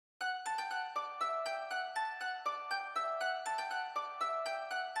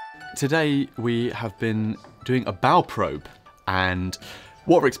Today we have been doing a bow probe, and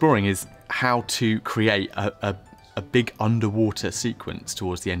what we're exploring is how to create a big underwater sequence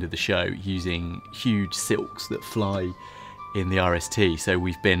towards the end of the show using huge silks that fly in the RST. So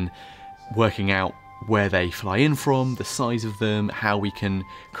we've been working out where they fly in from, the size of them, how we can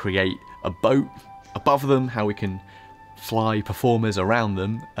create a boat above them, how we can fly performers around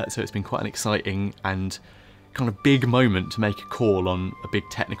them. So it's been quite an exciting and kind of big moment to make a call on a big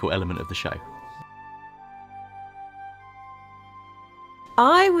technical element of the show.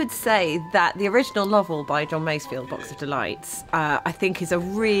 I would say that the original novel by John Masefield, Box of Delights, I think is a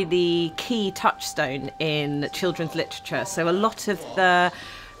really key touchstone in children's literature. So a lot of the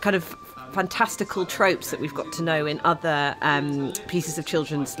kind of fantastical tropes that we've got to know in other pieces of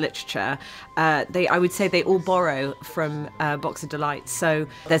children's literature, I would say they all borrow from Box of Delights. So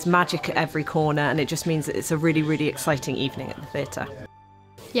there's magic at every corner, and it just means that it's a really, really exciting evening at the theatre.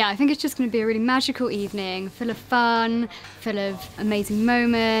 Yeah, I think it's just going to be a really magical evening, full of fun, full of amazing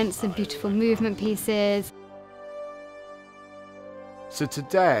moments and beautiful movement pieces. So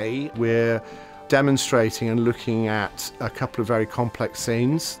today we're demonstrating and looking at a couple of very complex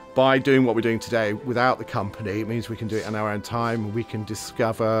scenes. By doing what we're doing today without the company, it means we can do it in our own time. We can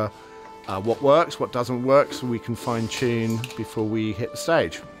discover what works, what doesn't work, so we can fine-tune before we hit the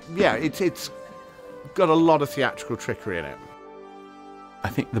stage. Yeah, it's got a lot of theatrical trickery in it. I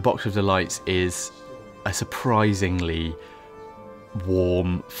think The Box of Delights is a surprisingly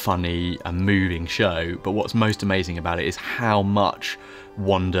warm, funny and moving show, but what's most amazing about it is how much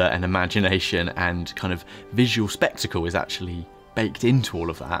wonder and imagination and kind of visual spectacle is actually baked into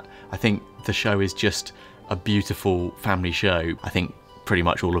all of that. I think the show is just a beautiful family show I think pretty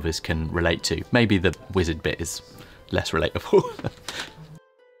much all of us can relate to. Maybe the wizard bit is less relatable.